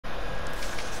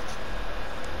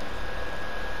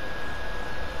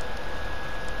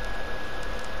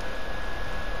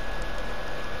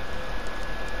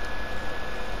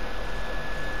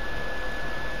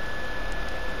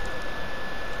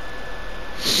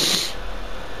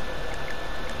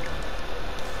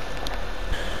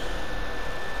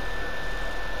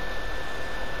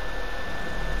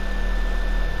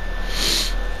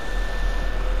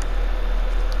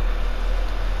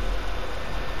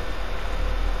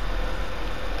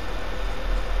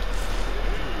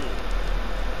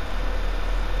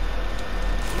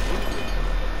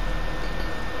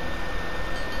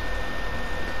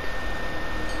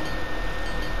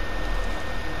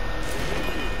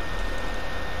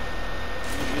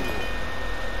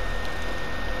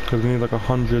because we need like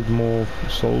 100 more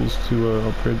souls to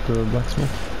upgrade the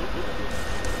blacksmith.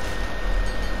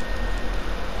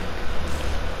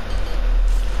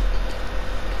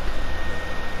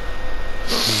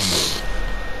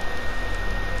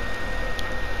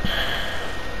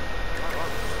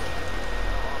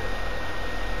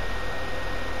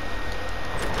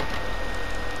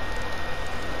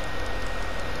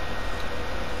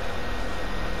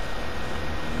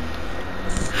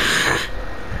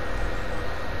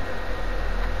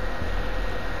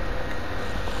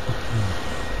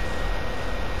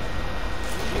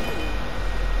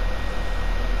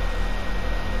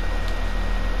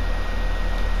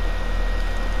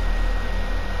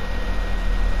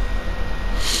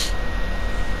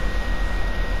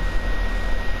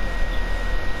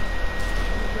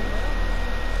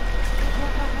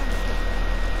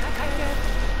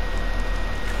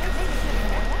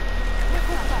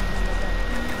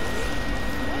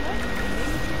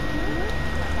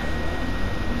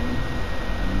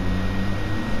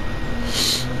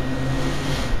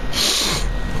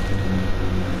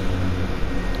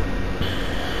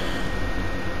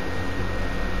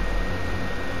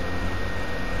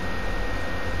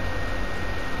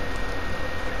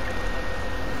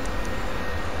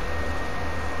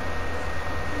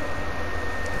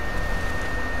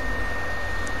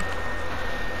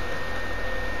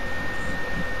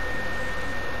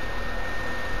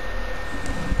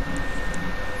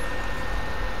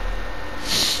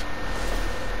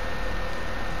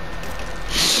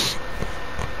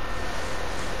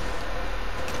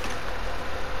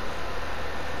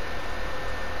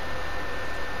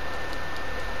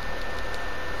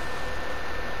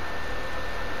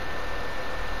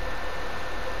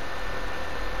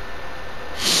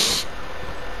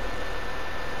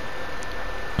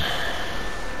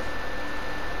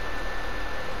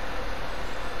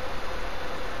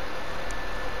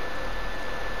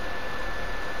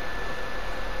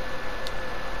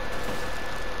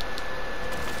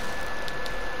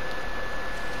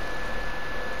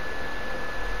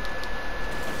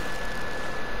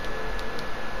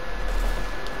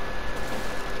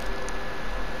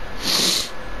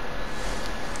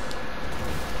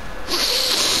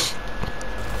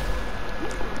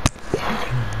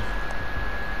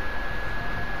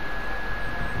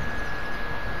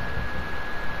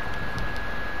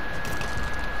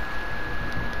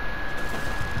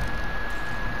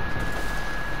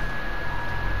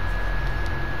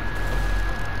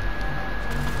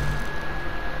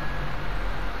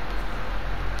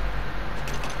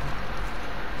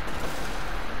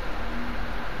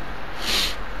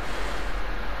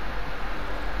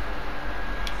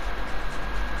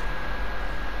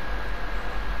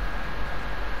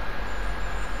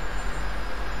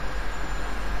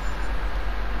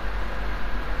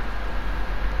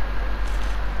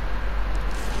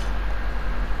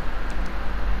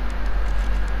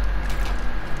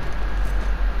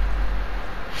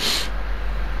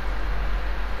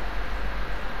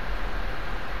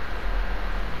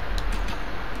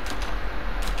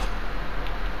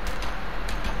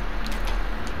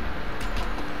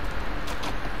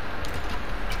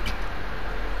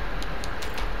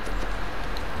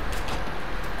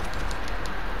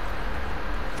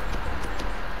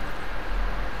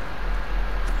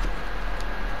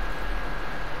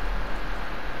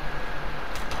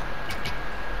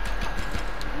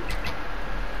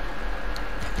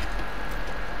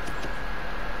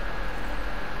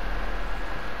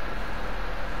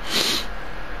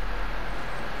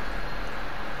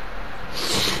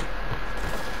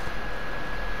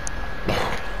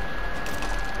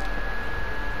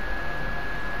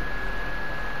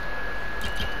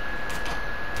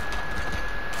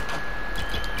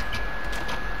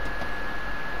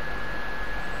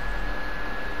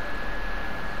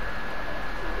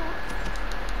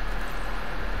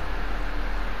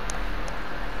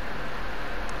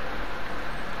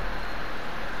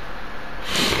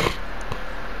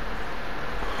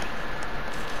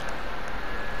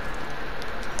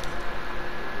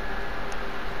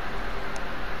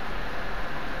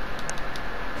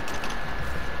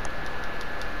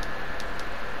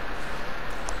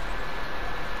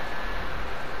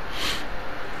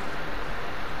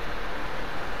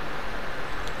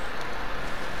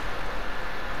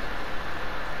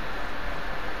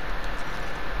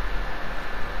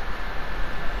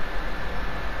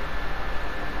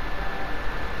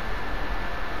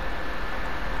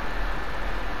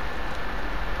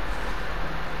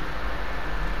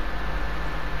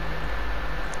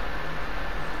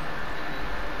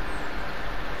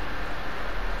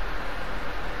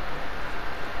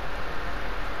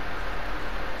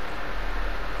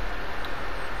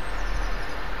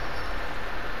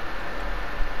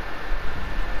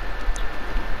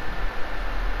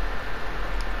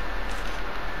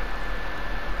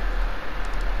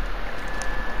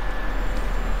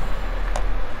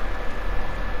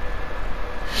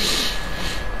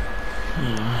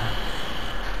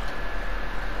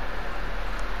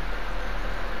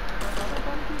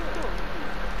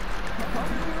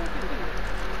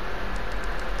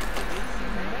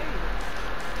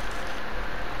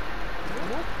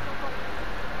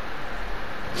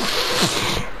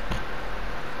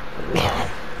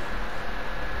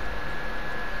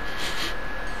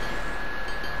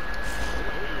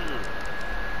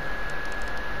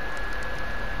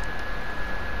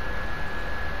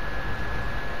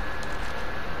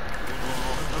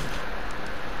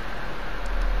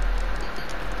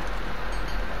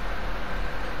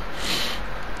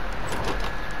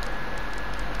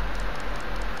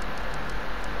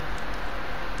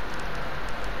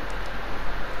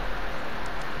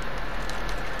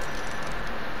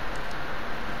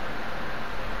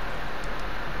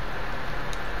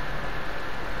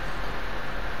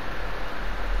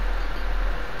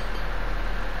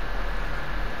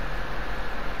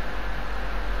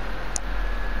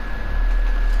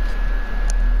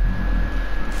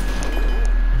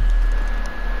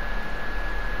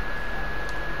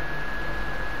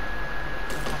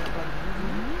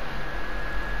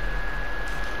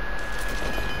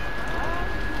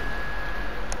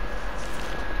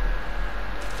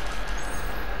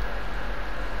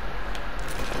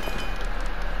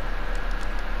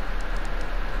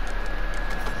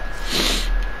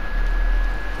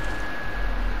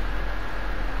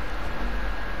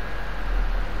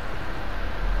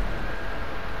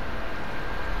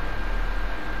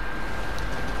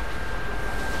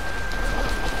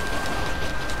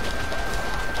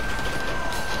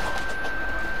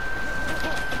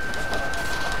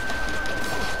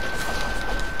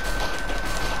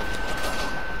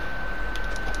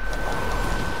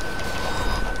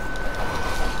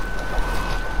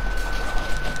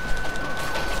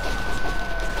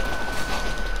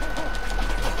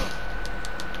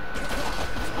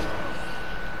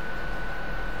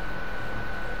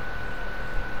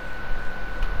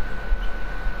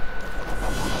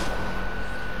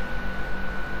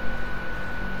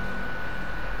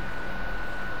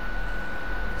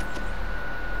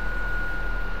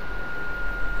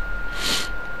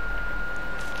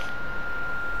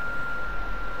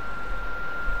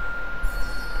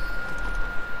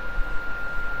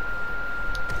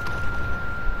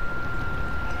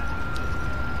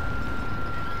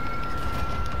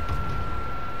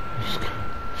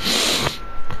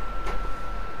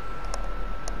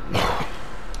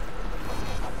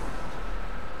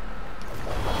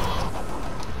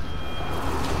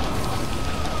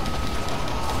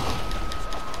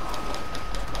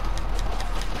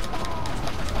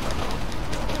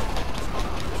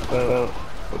 Well,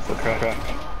 what's the crack?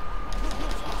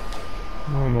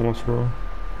 Oh, not much wrong.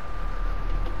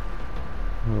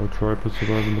 I'll try to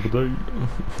survive another day.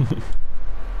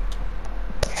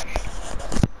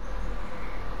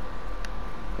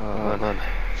 Oh man,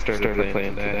 started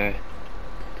playing today.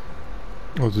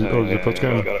 Was it your first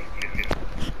game?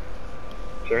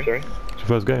 Sorry? It's your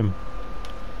first game?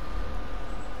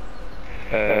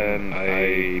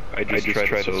 I just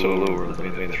tried a solo world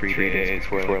in 3 days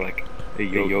where like a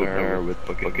Jotnar with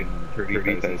fucking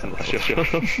 30,000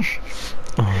 shots.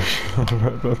 Oh,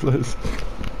 alright, that place.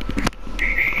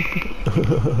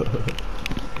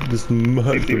 Just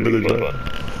murked the village, right?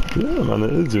 Yeah, man,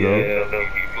 it is, you know. Yeah, no,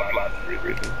 flat.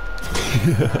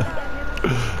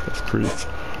 That's creepy.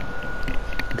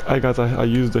 Hey guys, I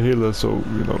used the healer, so,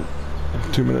 you know,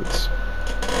 2 minutes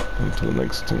until the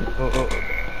next thing.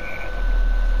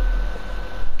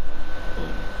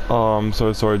 Oh, I'm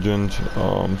so sorry, Ginge.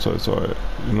 Oh, I'm so sorry.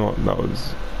 You know what, that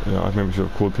was... Yeah, I maybe should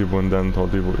have called people and then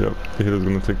told people, yep, the healer's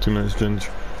gonna take 2 minutes, Ginge.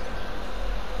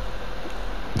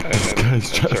 This guy's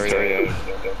sorry.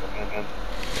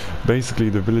 Basically,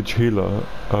 the village healer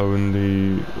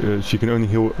only... she can only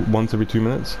heal once every 2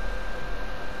 minutes.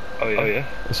 Oh yeah?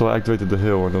 So I activated the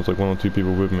heal and there was like 1 or 2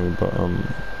 people with me, but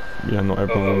yeah, not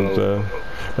everyone was there.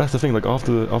 That's the thing, like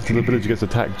after the village gets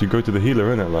attacked, you go to the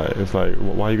healer, innit? Like, it's like,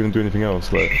 why are you gonna do anything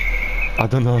else? Like, I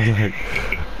don't know, like,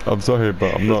 I'm sorry,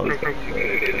 but I'm not... Do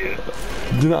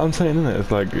you know what I'm saying, innit? It's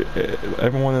like,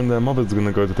 everyone and their mother's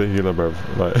gonna go to the healer, bruv.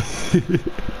 Like,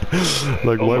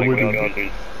 like why would you...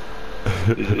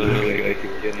 There's literally a guy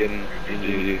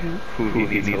who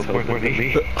needs help more than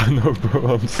me. I know,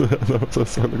 bro, I'm so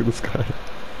sorry, look at this guy.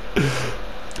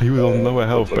 He was on lower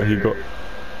health, but he got...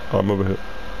 Oh, I'm over here.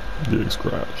 Getting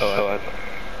scratched. Oh,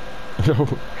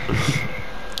 No.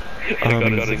 I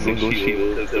got a single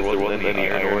shield because there wasn't any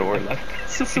iron ore left.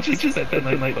 So she just spent the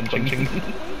night punching.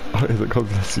 Oh, is it? God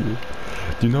bless you.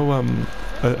 Do you know,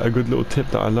 a good little tip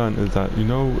that I learned is that, you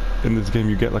know, in this game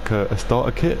you get like a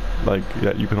starter kit, like,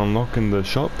 that you can unlock in the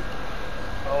shop.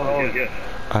 Oh, yeah.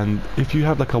 And if you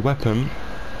have like a weapon,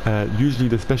 usually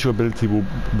the special ability will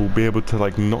be able to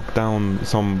like knock down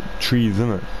some trees,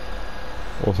 innit?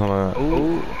 Or something like that.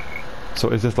 Oh. So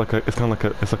it's just like it's kind of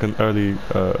like it's like an early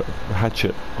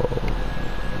hatchet. Or,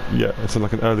 yeah, it's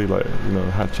like an early, like, you know,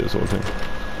 hatchet sort of thing.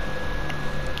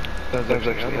 That's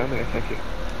actually handy, thank you.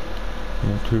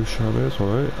 Not too shabby, it's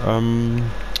alright.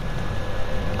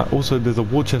 Also, there's a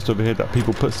war chest over here that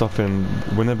people put stuff in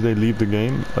whenever they leave the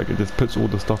game. Like, it just puts all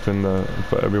the stuff in there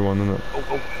for everyone, innit?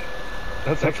 Oh.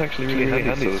 That's actually really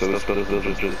handy, so stuff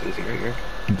doesn't just disappear.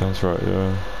 That's right,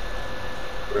 yeah.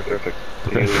 Perfect.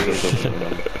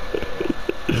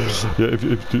 Yeah, if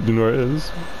you know where it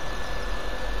is.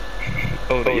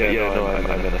 Oh, yeah, no,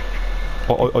 I'm in it.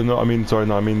 Oh, no, I mean, sorry,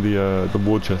 no, I mean the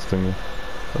war chest thing.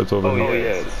 It's over here. Oh,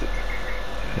 yeah.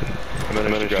 I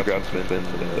managed to grab some in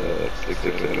the six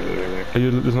over there. Hey,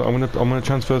 listen, I'm gonna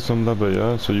transfer some leather,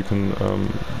 yeah, so you can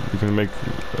make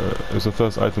it's the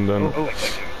first item then. Oh,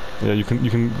 yeah, you can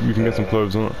get some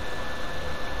clothes on it.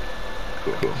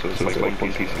 Cool. So it's like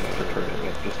one piece of leather per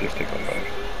just take 1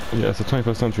 5. Yeah, it's the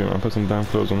 21st century, man. Put some damn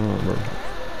clothes on it, bro.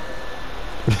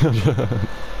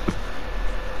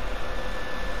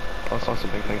 Awesome,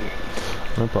 thank you.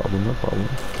 No problem.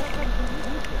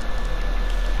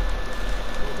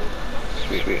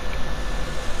 Sweet.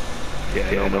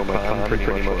 Yeah, no, my plan pretty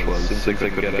much was, since I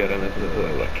couldn't get in it,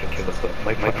 kill stuff.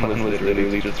 My plan was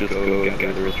literally just go and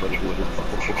gather as much wood as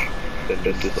possible. Then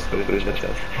just put it in the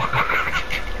chest.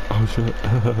 Oh shit.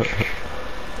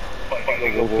 Find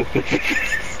a wolf.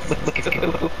 Let's kill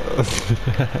him.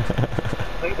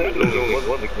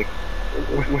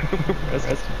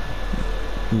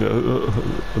 Yeah,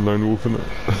 a lone wolf in it.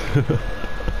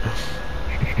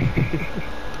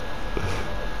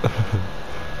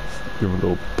 Give him a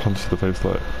little punch to the face,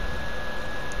 like.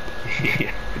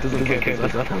 Yeah, it doesn't care.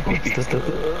 That's not how it does.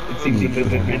 It seems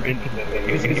invisible.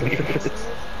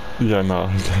 Yeah, nah,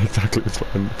 exactly. It's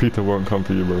fine. Peter won't come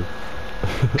for you, bro.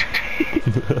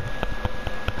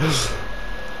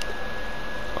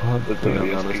 Oh, But to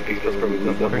be honest, Peter's probably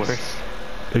done worse.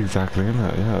 exactly,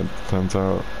 innit? Yeah, it turns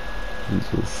out he's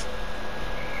just...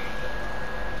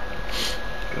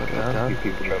 God,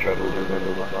 people traveled around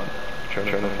a lot. Trying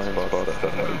to find spots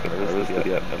that haven't been harvested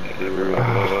yet, and they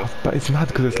were but it's mad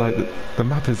because it's like, the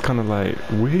map is kind of like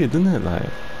weird, isn't it? Like,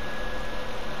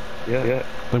 yeah.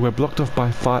 like we're blocked off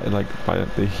by fire, like by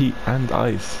the heat and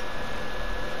ice.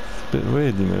 It's a bit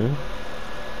weird, you know?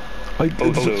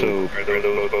 Also, are there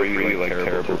those really like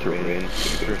terrible terrain?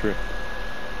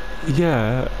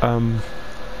 Yeah,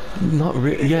 not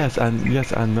really. Yes and no,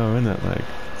 innit? Like,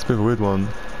 it's a bit of a weird one.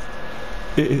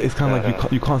 It's kind of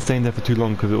like you can't stay in there for too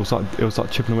long because it'll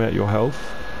start chipping away at your health.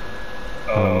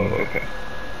 Oh, okay.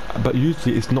 But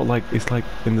usually it's not like, it's like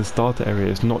in the starter area,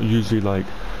 it's not usually like,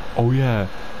 oh yeah,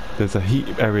 there's a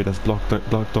heat area that's blocked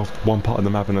off one part of the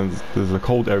map, and then there's a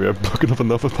cold area blocking off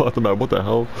another part of the map. What the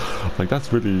hell? Like,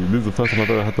 this is the first time I've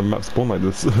ever had the map spawn like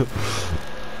this.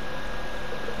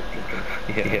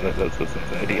 Yeah, that's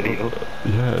ideal.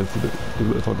 Yeah, it's a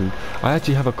bit funny. I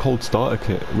actually have a cold starter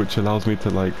kit which allows me to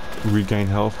like regain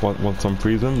health once I'm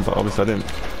freezing, but obviously I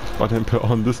didn't put it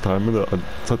on this time, I tried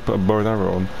to put a bow and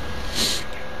arrow on.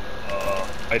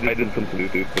 I did something to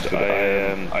do, but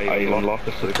I unlocked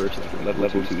the first level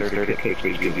 2 starter kit,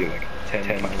 which gives you like 10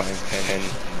 times 10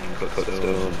 cut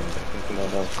stone, something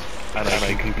like that. And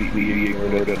I completely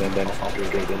ignored it and then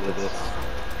straight into this.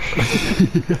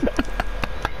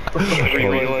 I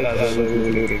realized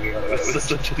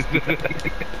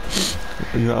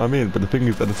you know what I mean? But the thing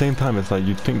is, at the same time, it's like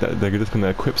you'd think that they're just gonna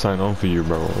equip something on for you,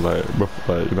 bro. Like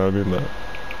you know what I mean? Like,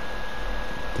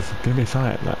 just give me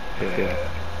something. Like, yeah.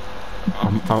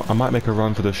 I might make a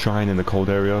run for the shrine in the cold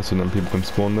area, so then people can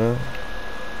spawn there.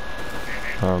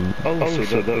 So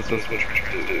that's what we're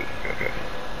trying to do. Okay.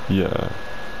 Yeah.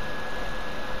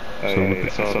 I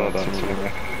saw that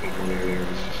somewhere earlier. I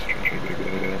was just trying to figure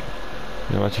it out.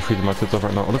 Yeah, I'm actually freezing my tits off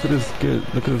right now. Look at this kid!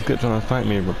 Look at this kid trying to fight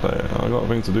me, but I got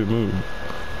things to do. Move.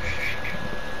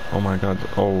 Oh my god!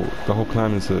 Oh, the whole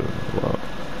clan is here. Wow.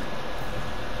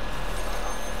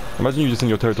 Imagine you just in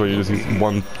your territory, you just see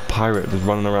one pirate just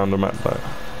running around the map. Like.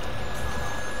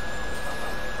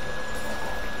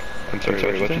 I'm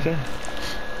sorry, what did you say?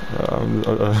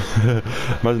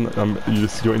 Imagine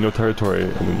you're in your territory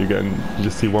and then you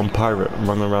just see one pirate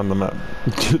running around the map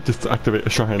just to activate a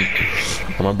shrine.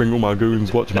 I'm gonna bring all my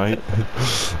goons, watch mate.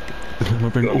 I'm gonna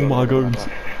bring all my goons.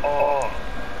 Oh,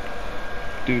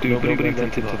 dude, nobody went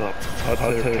into that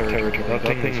territory. That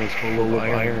thing was full of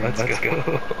iron. Let's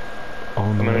go.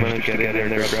 Oh no. I managed to get in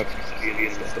there, grab some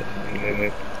CDs and stuff.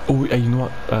 Oh, you know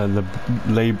what?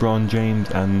 LeBron James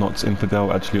and Knots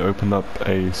Infidel actually opened up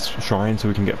a shrine so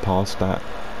we can get past that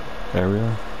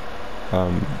area.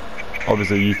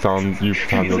 Obviously you found the...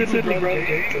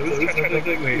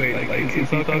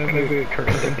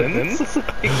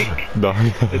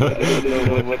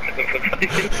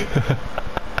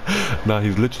 Nah,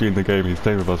 he's literally in the game. He's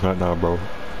playing with us right now, bro.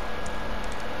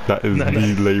 That is nice.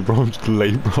 The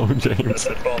LeBron James.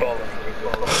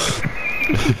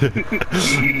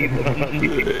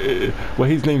 Well,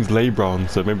 his name's LeBron,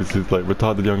 so maybe it's his like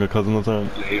retarded younger cousin or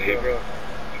something.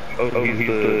 Oh, he's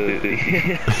the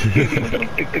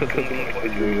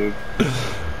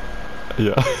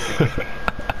yeah.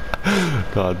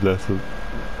 God bless him.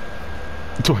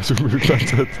 Twice removed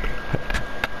that.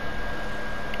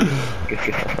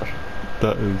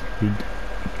 That is good.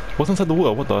 What's inside the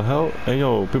water? What the hell? Hey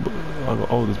yo, people!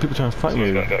 Oh, there's people trying to fight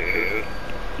me.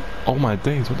 Oh my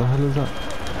days! What the hell is that?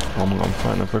 Oh my god! I'm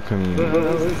fighting a freaking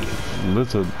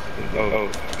lizard. Oh.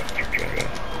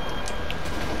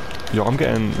 Yo, I'm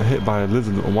getting hit by a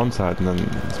lizard on one side, and then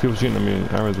there's people shooting at me in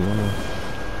arrows on the other.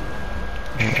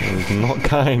 It's not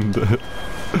kind. I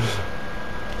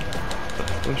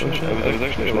was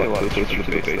actually a lot closer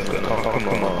to the base then. Oh,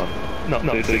 come on. Not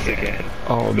this again.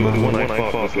 Oh no. The one I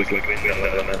fought was like I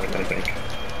think.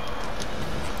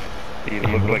 He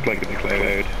looked like a big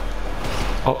cloud.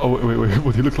 Oh, wait,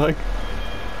 what do he look like?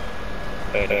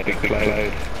 A big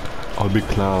cloud. Oh, big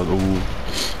cloud, oh.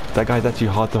 That guy's actually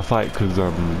hard to fight, because,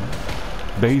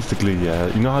 basically,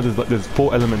 yeah, you know how there's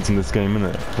 4 elements in this game,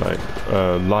 innit? Like,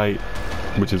 light,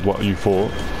 which is what you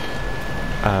fought,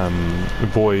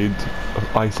 void,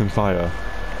 ice and fire.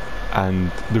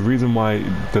 And the reason why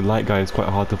the light guy is quite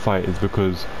hard to fight is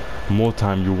because more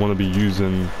time you want to be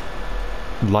using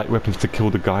light weapons to kill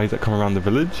the guys that come around the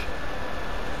village.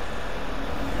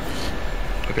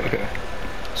 Okay.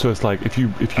 So it's like if you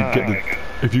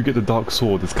get the dark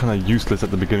sword, it's kind of useless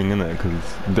at the beginning, innit?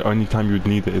 Because the only time you would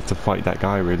need it is to fight that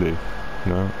guy, really.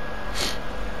 You know?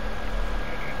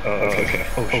 Okay.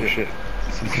 Oh shit.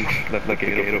 Let the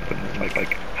gate open.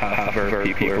 Like half our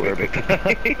people are about to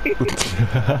die.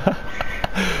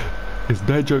 It's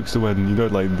bad jokes to when, you know,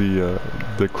 like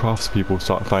the crafts people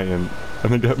start fighting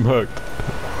and they get murked.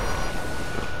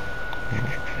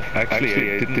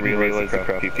 Actually, I didn't realize the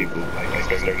crafty people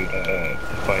started to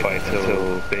fight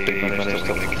until they managed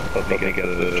to help me get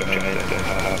the giant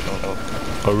half health.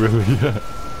 Oh really? Yeah.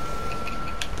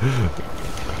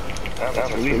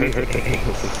 That's really hurting.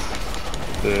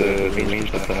 The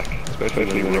ranged attack,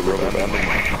 especially when you're rubber banding.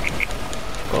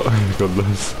 Oh my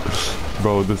goodness.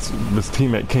 Bro, this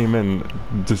teammate came in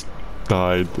just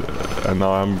died, and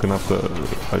now I'm gonna have to.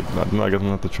 I don't know. I guess I'm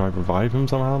gonna have to try and revive him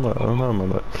somehow. Like, I don't know, man.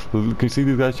 Like, can you see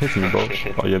these guys chasing me, bro?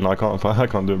 Oh yeah, no, I can't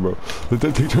do it, bro.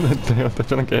 They're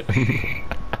trying to get him.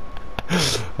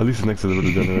 At least it's next to the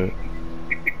village anyway.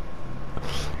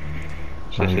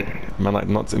 Man, like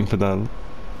nuts infidel.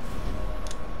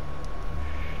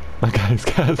 Guys.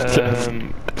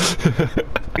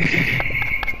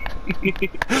 He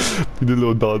did a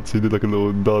little dance. He did like a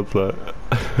little dance, like.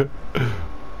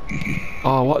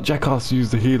 Oh, what jackass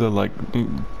used the healer like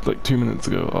 2 minutes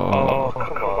ago? Oh,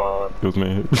 come on. It was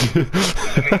me.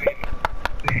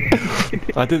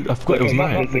 I forgot it was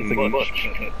mine.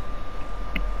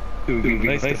 It would be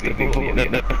nice to be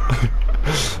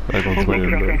Everyone's waiting,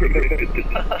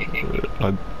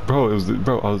 bro.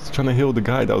 Bro, I was trying to heal the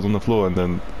guy that was on the floor, and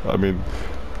then, I mean,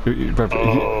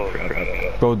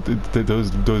 bro,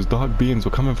 those dark beings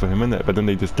were coming for him, innit? But then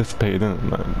they just dissipated,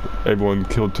 innit? Like, everyone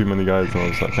killed too many guys, and I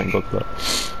was like, thank God for that.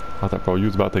 I was like, bro, you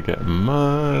was about to get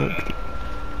murked.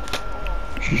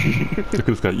 Look at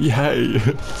this guy, yay!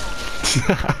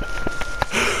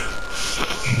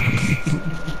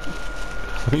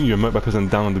 I think you get murked by pressing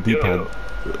down on the D-pad.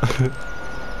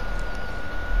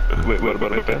 Wait, what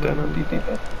about down on the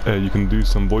D-pad? You can do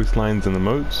some voice lines and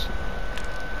emotes.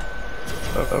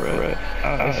 Oh, right.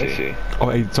 I see. Oh,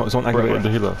 hey, someone activated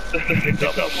the healer.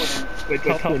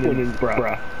 Top one is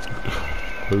brah.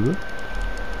 What is it?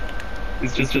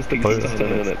 It's just the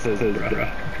stun and it says brah.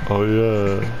 Oh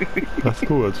yeah, that's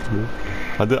cool actually.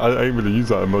 I ain't really use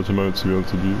that in much emotes, to be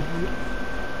honest with you.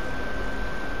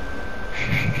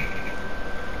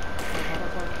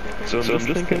 So I'm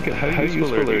just thinking, how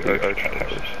useful are the arch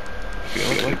towers?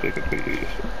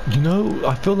 You know,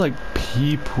 I feel like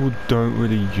people don't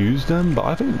really use them, but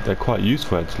I think they're quite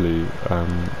useful actually.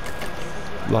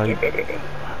 Like,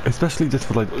 especially just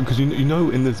for like, because you know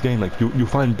in this game, like you'll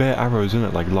find bare arrows in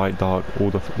it, like light, dark,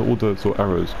 all the sort of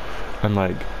arrows, and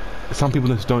like some people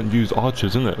just don't use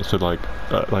archers in it, so like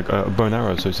a bow and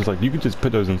arrow. So it's just like you could just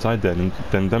put those inside there, and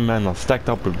then them men are stacked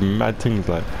up with mad things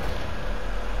like.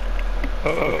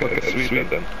 Oh, okay, sweet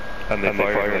then. And they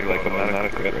fire like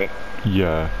automatically, right?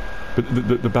 Yeah, but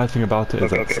the bad thing about it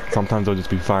is that sometimes they'll just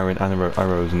be firing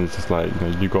arrows, and it's just like, you know,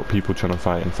 you've got people trying to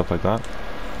fight and stuff like that.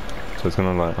 So it's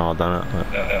gonna like, oh damn it. Like,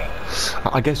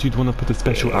 I guess you'd want to put the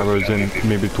special arrows in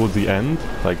maybe towards the end,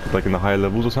 like in the higher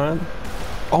levels or something.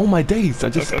 Oh my days! I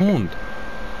just spawned.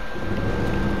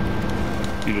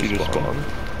 You just spawned?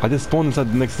 I just spawned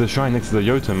inside next to the shrine, next to the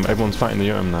Jotun. Everyone's fighting the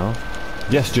Jotun now.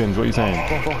 Yes, Jins, what are you saying? I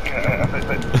was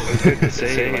going to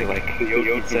say, like the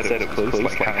Jotun said it was close,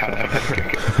 like half an hour.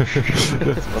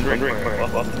 Wondering where it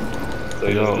was. So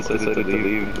you just decided to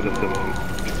leave.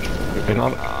 And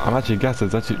I'm actually gassed.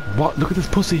 It's actually, what? Look at this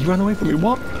pussy. He ran away from me.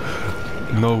 What?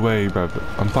 No way, bruv.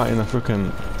 I'm fighting a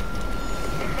freaking.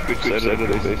 Which side of the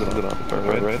base is it on?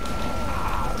 Right?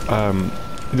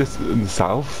 Just in the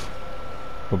south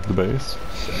of the base.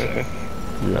 Okay.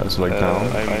 Yeah, so like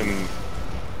down. I'm.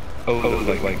 Oh,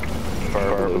 like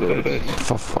far below the base.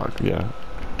 For fuck, yeah.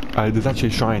 There's actually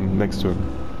a shrine next to him.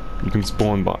 You can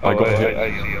spawn, but I got hit.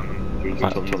 There's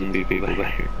tons of people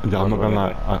there. Yeah, I'm not gonna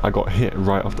lie. I got hit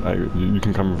right after. You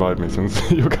can come revive me since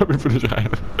you're coming for the shrine.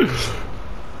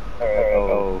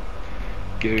 Oh.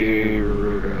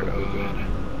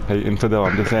 Hey, Infidel,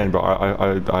 I'm just saying, but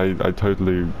I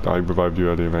totally revived you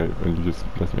earlier, mate, and you just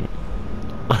left me.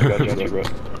 I got you, bro.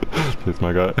 Cheers,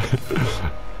 my guy.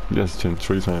 Yes, Chin, what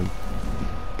are you saying?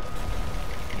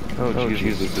 Oh,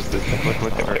 Jesus, just this.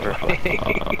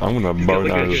 I'm gonna bone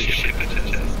out.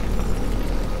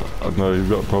 No, you've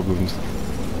got problems.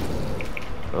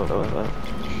 Oh, no.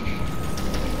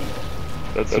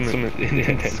 That's some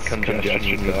intense congestion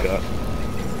you've got. Yeah.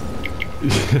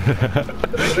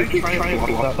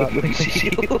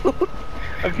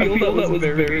 I feel that was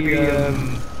very,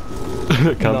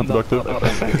 counterproductive.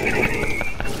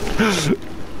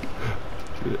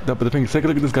 No, but the thing is, take a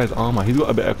look at this guy's armor. He's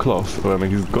got a bit of cloth. Or, I mean,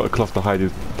 he's got a cloth to hide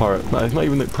his pirate. No, it's not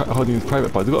even hiding his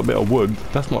private parts. He's got a bit of wood.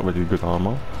 That's not really good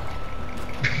armor.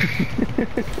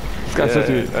 This guy's supposed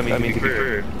to be. I mean,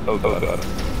 oh god.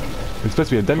 He's supposed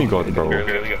to be a demigod, bro.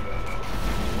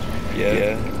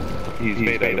 Yeah. He's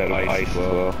made out of ice as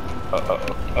well.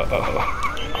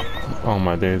 Oh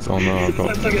my days! Oh no! I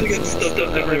got.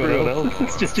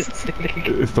 It's just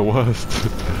It's the worst.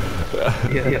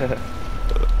 Yeah.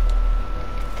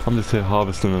 I'm just here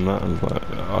harvesting and that, and like,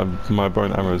 my bow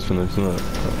and arrow is finished, isn't it?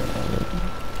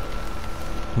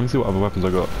 Let me see what other weapons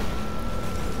I got.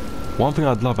 One thing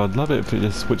I'd love it if it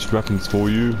just switched weapons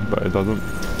for you, but it doesn't.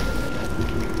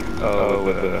 Oh,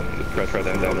 with the press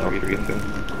down R3 thing.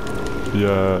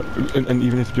 Yeah, and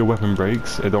even if your weapon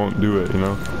breaks, it don't do it, you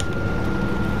know?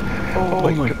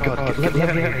 Oh my god, let me out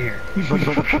of here.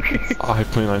 I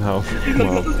have 29 health.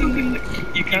 Well,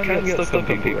 You can get stuck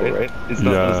on people, right?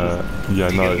 yeah,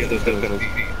 no.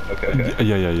 Okay.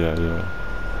 Yeah.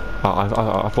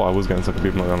 I thought I was getting stuck on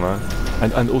people, not gonna lie.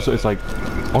 And also it's like,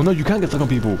 oh no, you can't get stuck on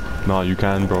people. Nah, you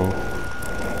can, bro.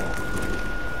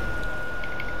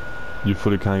 You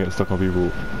fully can get stuck on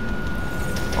people.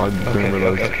 I didn't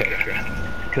realize. Okay.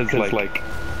 Because like,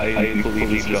 I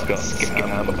believe just got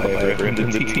scammed by everyone in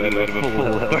the team out of a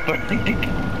full health.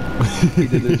 He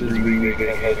did this really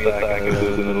attack and I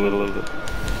was in the middle of it.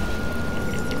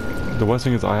 The worst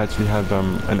thing is I actually had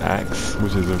an axe,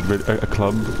 which is a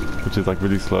club, which is like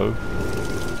really slow.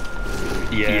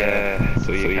 Yeah,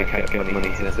 so you can't get money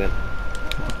in.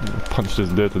 Punched this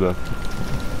deer to death.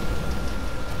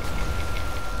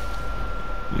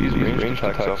 These range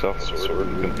attacks off the sword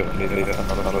and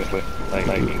honestly. Like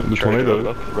the tornado?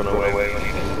 Up, run away when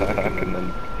you attack and then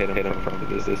hit him from the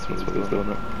distance while he's doing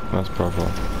it. That's proper.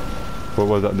 What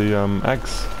was that, the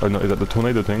axe? Oh no, is that the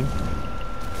tornado thing?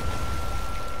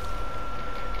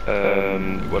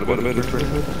 What about the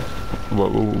tornado?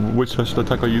 Which special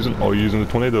attack are you using? Are you using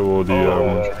the tornado or the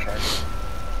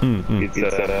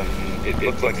It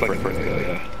looks like tornado,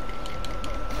 yeah.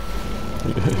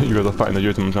 You guys are fighting the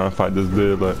Jotun, I'm trying to fight this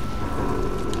deer, like...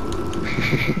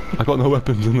 I got no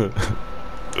weapons in it.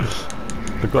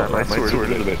 I got my sword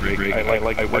is a bit great. I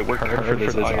work hard for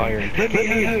this iron. Let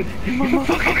me out! You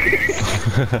motherfuckers!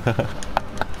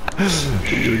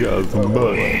 You guys,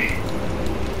 but...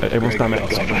 Everyone stand up.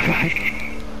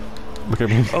 Look,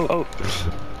 everyone... Oh!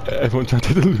 Everyone trying to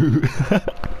take the loot.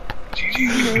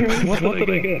 What did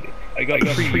I get? I got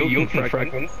 3 Jotun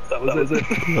fragments. That was it.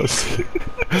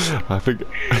 I think...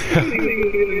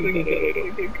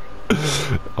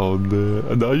 Oh no!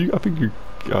 No, I think you.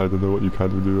 I don't know what you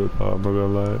can do with that. I'm not gonna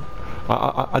lie.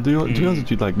 I do. To be honest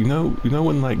with you, like you know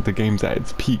when like the game's at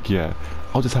its peak, yeah.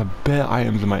 I'll just have bare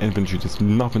items in my inventory, just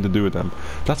nothing to do with them.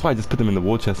 That's why I just put them in the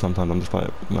war chest sometimes. I'm just like,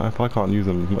 no, if I can't use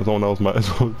them, someone else might as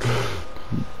well.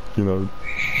 You know,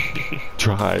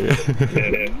 try.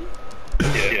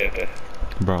 Yeah.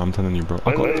 Bro, I'm telling you, bro.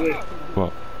 Wait.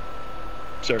 What?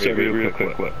 Sorry, real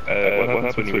quick. What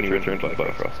happens when you return to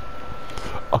Bifrost?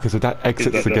 Okay, so that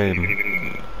exits the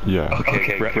game. Yeah.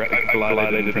 Okay, I'm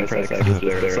glad I didn't press X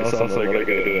there. So I was like, I gotta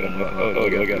do it. Oh,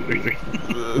 okay.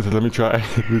 So let me try.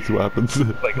 Let's see what happens.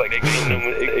 Like,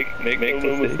 make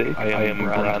no mistake. I am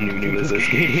brand new to this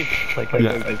game. I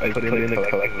put in a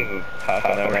collective of half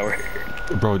an hour.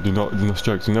 Bro, do not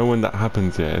jokes. You know when that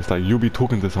happens, yeah? It's like you'll be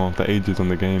talking to someone for ages on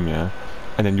the game, yeah?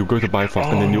 And then you'll go to Bifrost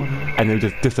and then you'll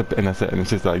just disappear and that's it. And it's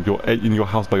just like you're in your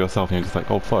house by yourself and you're just like,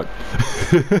 oh fuck.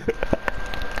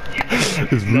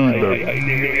 It's rude, bro. I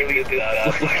nearly did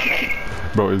that.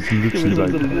 Bro, it's literally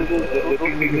like...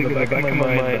 Back in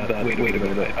my mind that, wait a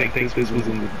minute, I think this was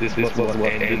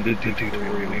what ended the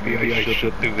tutorial. Maybe I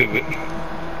should do it.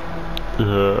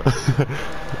 Yeah.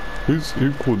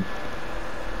 Who called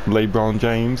LeBron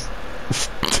James?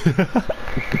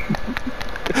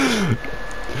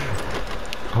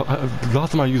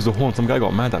 Last time I used the horn, some guy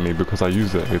got mad at me because I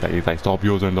used it. He's like, stop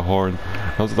using the horn.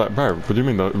 I was like, bro, what do you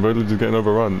mean? The village is getting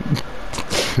overrun.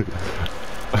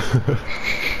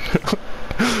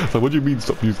 So what do you mean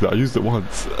stop using it? I used it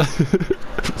once.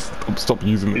 Stop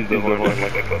using it. Is the horn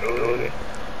like a possibility?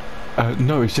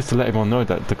 No, it's just to let everyone know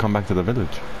that to come back to the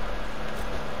village.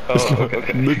 Oh,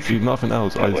 okay. Literally nothing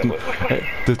else. There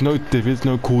is no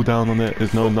cooldown on it.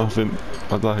 There's no nothing.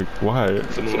 I was like, why?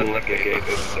 Someone left the gate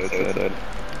outside.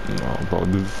 No, bro,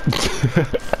 this.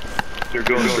 You're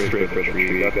going straight for the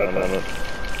tree.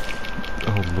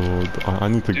 Oh lord, I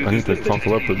need to craft a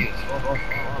weapon.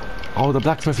 Oh, the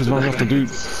blacksmith is running off the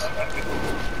dude.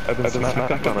 I've been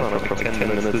back on it for 10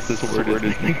 minutes. This sword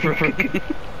is broken.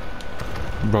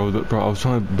 Bro, I was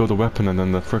trying to build a weapon and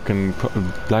then the frickin'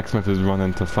 blacksmith is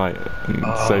running to fight and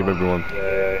save everyone.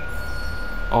 Yeah.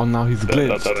 Oh, now he's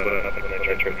glitched. That's what happened when I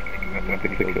tried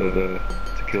to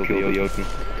kill the Jotun.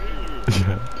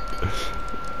 Yeah.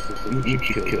 You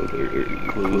killed or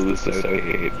closed the south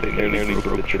gate. They nearly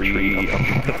broke the tree on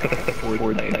the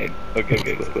fourth night.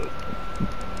 Okay, let's go.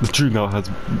 The tree now has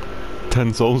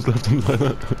 10 souls left in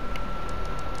it.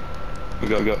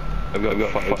 I've got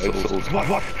 5 souls.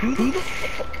 What?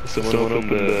 Someone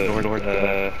opened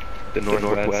the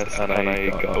northwest and I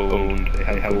got owned. They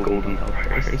had golden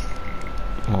empires.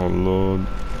 Oh lord.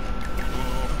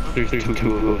 There's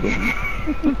two of them.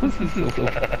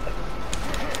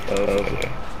 Okay.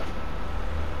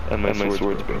 And my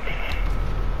sword's broken.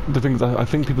 The thing is, I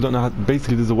think people don't know how.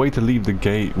 Basically, there's a way to leave the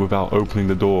gate without opening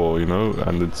the door, you know,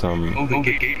 and it's Oh, the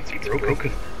gate is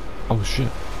broken. Oh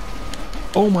shit.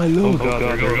 Oh my lord. Oh god,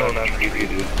 they're going after you,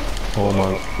 dude. Oh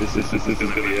my. This is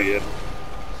gonna be it.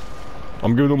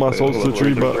 I'm giving all my souls to the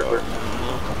tree, but...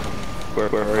 Where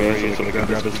are you? So I can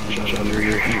grab his shot under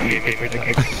your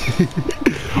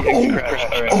Oh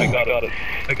crap! Alright, I got it.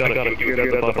 I got it. You're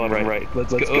at the bottom right.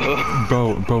 Let's go.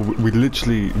 Bro, we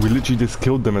literally just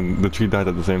killed them and the tree died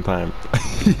at the same time.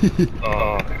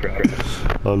 Oh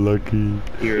crap. Unlucky.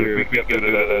 We got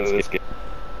to escape.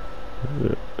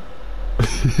 Yeah.